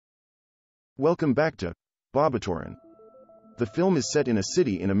Welcome back to Bobatoran. The film is set in a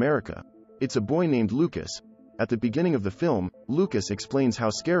city in America. It's a boy named Lucas. At the beginning of the film, Lucas explains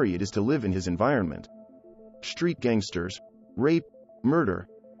how scary it is to live in his environment. Street gangsters, rape, murder,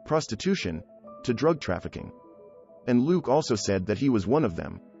 prostitution, to drug trafficking. And Luke also said that he was one of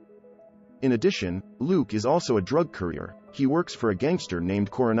them. In addition, Luke is also a drug courier. He works for a gangster named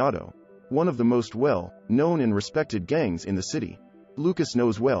Coronado, one of the most well-known and respected gangs in the city. Lucas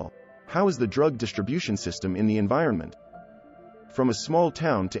knows well, how is the drug distribution system in the environment? From a small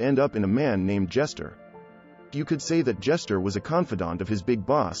town to end up in a man named Gangster. You could say that Gangster was a confidant of his big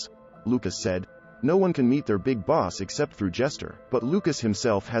boss, Lucas said. No one can meet their big boss except through Gangster. But Lucas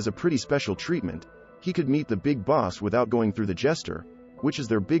himself has a pretty special treatment. He could meet the big boss without going through the Gangster, which is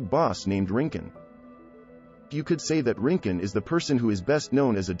their big boss named Rinkin. You could say that Rinkin is the person who is best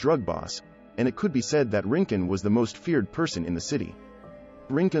known as a drug boss, and it could be said that Rinkin was the most feared person in the city.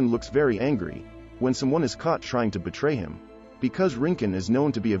 Rinkin looks very angry when someone is caught trying to betray him. Because Rinkin is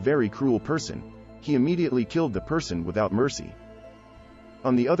known to be a very cruel person, he immediately killed the person without mercy.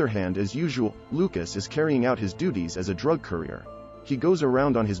 On the other hand, as usual, Lucas is carrying out his duties as a drug courier. He goes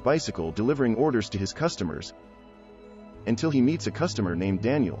around on his bicycle delivering orders to his customers until he meets a customer named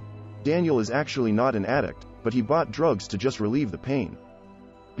Daniel. Daniel is actually not an addict, but he bought drugs to just relieve the pain.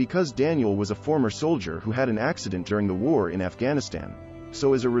 Because Daniel was a former soldier who had an accident during the war in Afghanistan.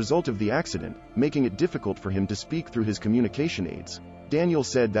 So as a result of the accident, making it difficult for him to speak through his communication aids, Daniel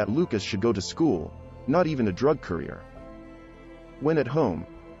said that Lucas should go to school, not even a drug courier. When at home,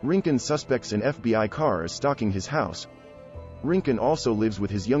 Rinkin suspects an FBI car is stalking his house. Rinkin also lives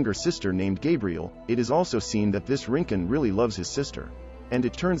with his younger sister named Gabriel. It is also seen that this Rinkin really loves his sister. And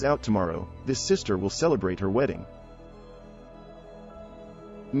it turns out tomorrow, this sister will celebrate her wedding.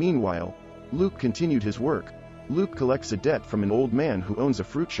 Meanwhile, Luke continued his work. Luke collects a debt from an old man who owns a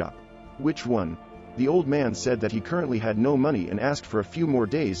fruit shop. Which one? The old man said that he currently had no money and asked for a few more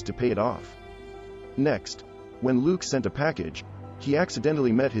days to pay it off. Next, when Luke sent a package, he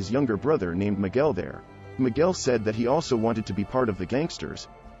accidentally met his younger brother named Miguel there. Miguel said that he also wanted to be part of the gangsters,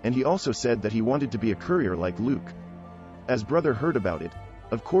 and he also said that he wanted to be a courier like Luke. As brother heard about it,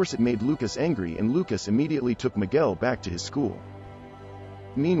 of course it made Lucas angry, and Lucas immediately took Miguel back to his school.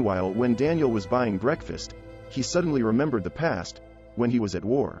 Meanwhile, when Daniel was buying breakfast, he suddenly remembered the past, when he was at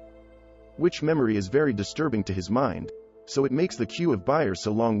war. Which memory is very disturbing to his mind, so it makes the queue of buyers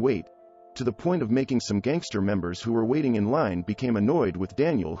so long wait, to the point of making some gangster members who were waiting in line became annoyed with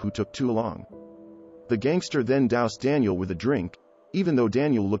Daniel who took too long. The gangster then doused Daniel with a drink, even though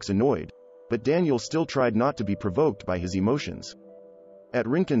Daniel looks annoyed, but Daniel still tried not to be provoked by his emotions. At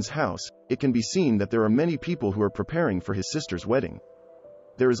Rinkin's house, it can be seen that there are many people who are preparing for his sister's wedding.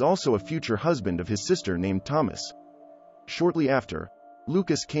 There is also a future husband of his sister named Thomas. Shortly after,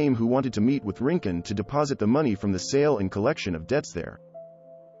 Lucas came who wanted to meet with Rinkin to deposit the money from the sale and collection of debts there.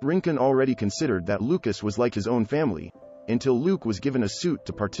 Rinkin already considered that Lucas was like his own family, until Luke was given a suit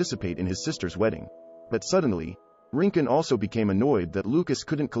to participate in his sister's wedding. But suddenly, Rinkin also became annoyed that Lucas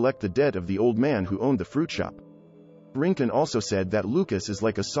couldn't collect the debt of the old man who owned the fruit shop. Rinkin also said that Lucas is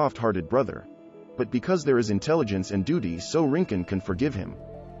like a soft-hearted brother. But because there is intelligence and duty, so Rinkin can forgive him.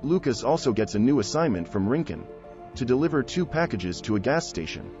 Lucas also gets a new assignment from Rinkin, to deliver 2 packages to a gas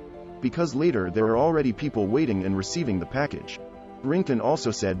station. Because later there are already people waiting and receiving the package. Rinkin also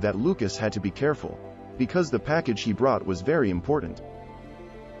said that Lucas had to be careful, because the package he brought was very important.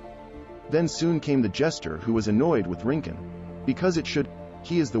 Then soon came the jester who was annoyed with Rinkin. Because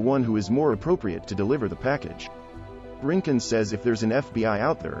he is the one who is more appropriate to deliver the package. Rinkin says if there's an FBI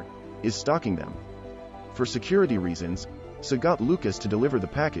out there, is stalking them. For security reasons, so got Lucas to deliver the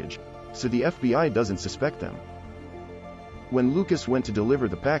package, so the FBI doesn't suspect them. When Lucas went to deliver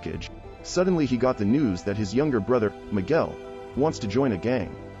the package, suddenly he got the news that his younger brother, Miguel, wants to join a gang.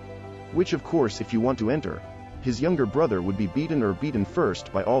 Which of course if you want to enter, his younger brother would be beaten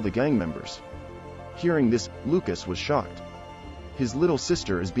first by all the gang members. Hearing this, Lucas was shocked. His little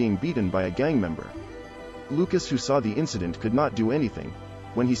sister is being beaten by a gang member. Lucas, who saw the incident, could not do anything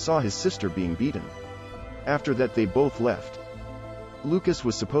when he saw his sister being beaten. After that they both left. Lucas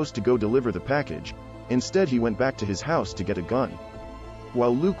was supposed to go deliver the package, instead he went back to his house to get a gun.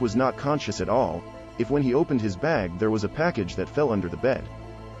 While Luke was not conscious at all, when he opened his bag there was a package that fell under the bed.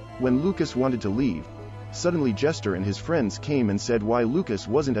 When Lucas wanted to leave, suddenly Gangster and his friends came and said why Lucas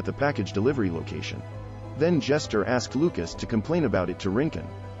wasn't at the package delivery location. Then Gangster asked Lucas to complain about it to Rinkin.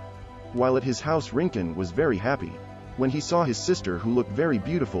 While at his house, Rinkin was very happy when he saw his sister, who looked very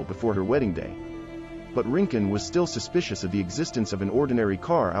beautiful before her wedding day. But Rinkin was still suspicious of the existence of an ordinary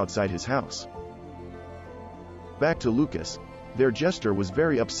car outside his house. Back to Lucas. Their Jester was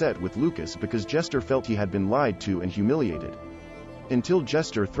very upset with Lucas because Jester felt he had been lied to and humiliated. Until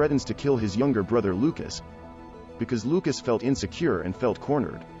Jester threatens to kill his younger brother Lucas, because Lucas felt insecure and felt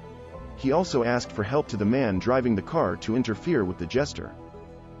cornered. He also asked for help to the man driving the car to interfere with the Jester.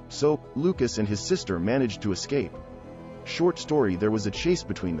 So, Lucas and his sister managed to escape. Short story, there was a chase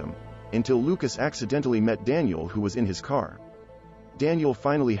between them, until Lucas accidentally met Daniel, who was in his car. Daniel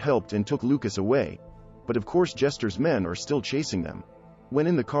finally helped and took Lucas away, but of course Jester's men are still chasing them. When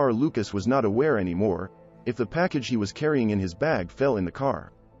in the car, Lucas was not aware anymore if the package he was carrying in his bag fell in the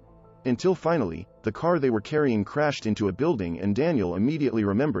car. Until finally, the car they were carrying crashed into a building and Daniel immediately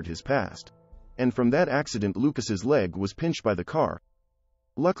remembered his past. And from that accident Lucas's leg was pinched by the car.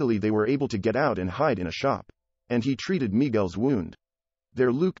 Luckily they were able to get out and hide in a shop. And he treated Miguel's wound.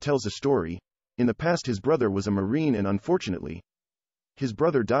 There Luke tells a story. In the past his brother was a Marine and unfortunately, his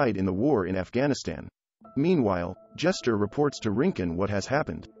brother died in the war in Afghanistan. Meanwhile, Jester reports to Rinken what has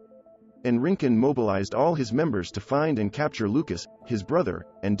happened. And Rinken mobilized all his members to find and capture Lucas, his brother,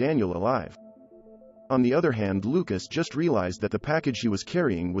 and Daniel alive. On the other hand, Lucas just realized that the package he was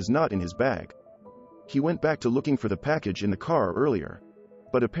carrying was not in his bag. He went back to looking for the package in the car earlier.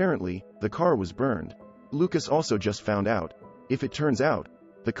 But apparently, the car was burned. Lucas also just found out, if it turns out,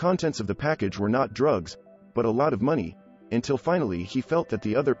 the contents of the package were not drugs, but a lot of money, until finally he felt that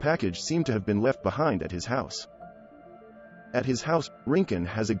the other package seemed to have been left behind at his house. At his house, Rinken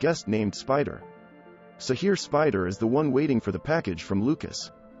has a guest named Spider. So here Spider is the one waiting for the package from Lucas.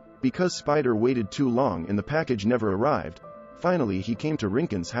 Because Spider waited too long and the package never arrived, finally he came to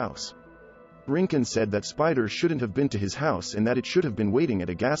Rinken's house. Rinken said that Spider shouldn't have been to his house and that it should have been waiting at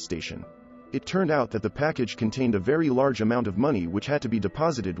a gas station. It turned out that the package contained a very large amount of money which had to be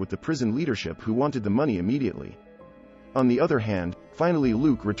deposited with the prison leadership, who wanted the money immediately. On the other hand, finally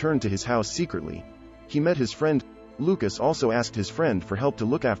Luke returned to his house secretly. He met his friend. Lucas also asked his friend for help to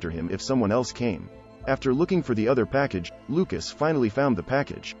look after him if someone else came. After looking for the other package, Lucas finally found the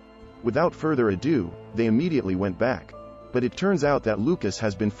package. Without further ado, they immediately went back. But it turns out that Lucas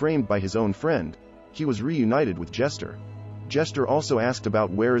has been framed by his own friend. He was reunited with Jester. Jester also asked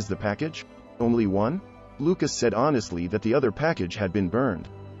about where is the package? Only one? Lucas said honestly that the other package had been burned.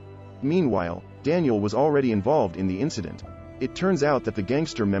 Meanwhile, Daniel was already involved in the incident. It turns out that the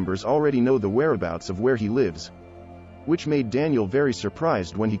gangster members already know the whereabouts of where he lives, which made Daniel very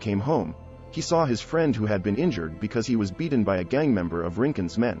surprised when he came home. He saw his friend who had been injured because he was beaten by a gang member of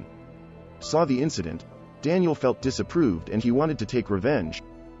Rinken's men. Saw the incident. Daniel felt disapproved and he wanted to take revenge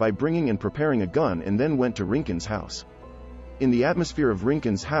by bringing and preparing a gun, and then went to Rinken's house. In the atmosphere of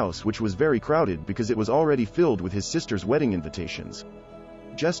Rinken's house, which was very crowded because it was already filled with his sister's wedding invitations,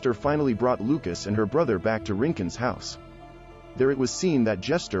 Jester finally brought Lucas and her brother back to Rinken's house. There it was seen that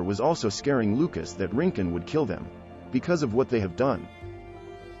Jester was also scaring Lucas that Rinken would kill them because of what they have done.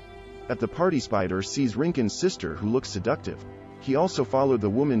 At the party, Spider sees Rinken's sister, who looks seductive. He also followed the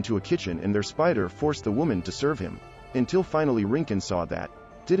woman to a kitchen and there Spider forced the woman to serve him. Until finally Rinken saw that.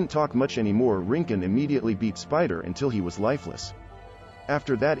 Didn't talk much anymore. Rinken immediately beat Spider until he was lifeless.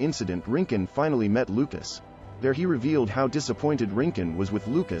 After that incident, Rinken finally met Lucas. There he revealed how disappointed Rinken was with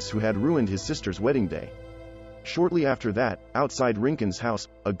Lucas, who had ruined his sister's wedding day. Shortly after that, outside Rinken's house,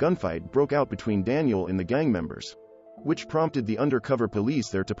 a gunfight broke out between Daniel and the gang members, which prompted the undercover police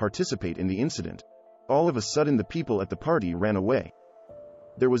there to participate in the incident. All of a sudden the people at the party ran away.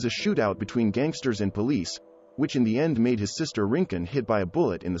 There was a shootout between gangsters and police, which in the end made his sister Rinken hit by a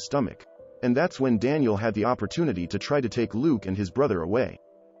bullet in the stomach. And that's when Daniel had the opportunity to try to take Luke and his brother away.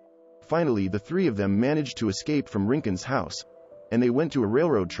 Finally the three of them managed to escape from Rinken's house, and they went to a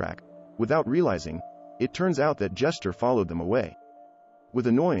railroad track. Without realizing, it turns out that Jester followed them away. With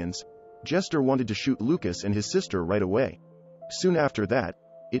annoyance, Jester wanted to shoot Lucas and his sister right away. Soon after that,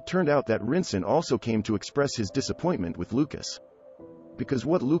 it turned out that Rinsen also came to express his disappointment with Lucas, because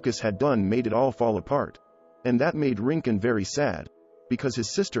what Lucas had done made it all fall apart. And that made Rinken very sad, because his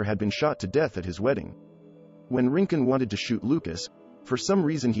sister had been shot to death at his wedding. When Rinken wanted to shoot Lucas, for some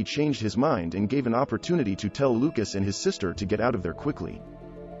reason he changed his mind and gave an opportunity to tell Lucas and his sister to get out of there quickly.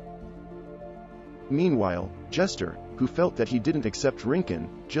 Meanwhile, Jester, who felt that he didn't accept Rinken,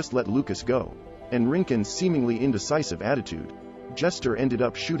 just let Lucas go. And Rinken's seemingly indecisive attitude, Jester ended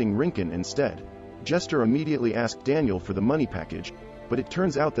up shooting Rinken instead. Jester immediately asked Daniel for the money package, but it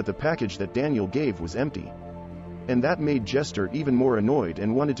turns out that the package that Daniel gave was empty. And that made Jester even more annoyed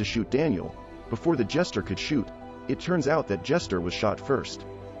and wanted to shoot Daniel. Before the Jester could shoot, it turns out that Jester was shot first.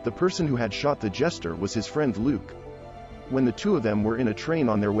 The person who had shot the Jester was his friend Luke. When the two of them were in a train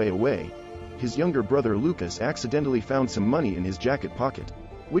on their way away, his younger brother Lucas accidentally found some money in his jacket pocket,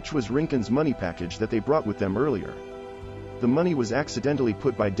 which was Rinken's money package that they brought with them earlier. The money was accidentally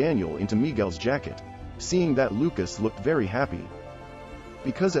put by Daniel into Miguel's jacket. Seeing that, Lucas looked very happy.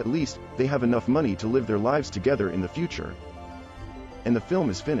 Because at least, they have enough money to live their lives together in the future. And the film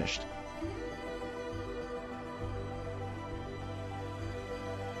is finished.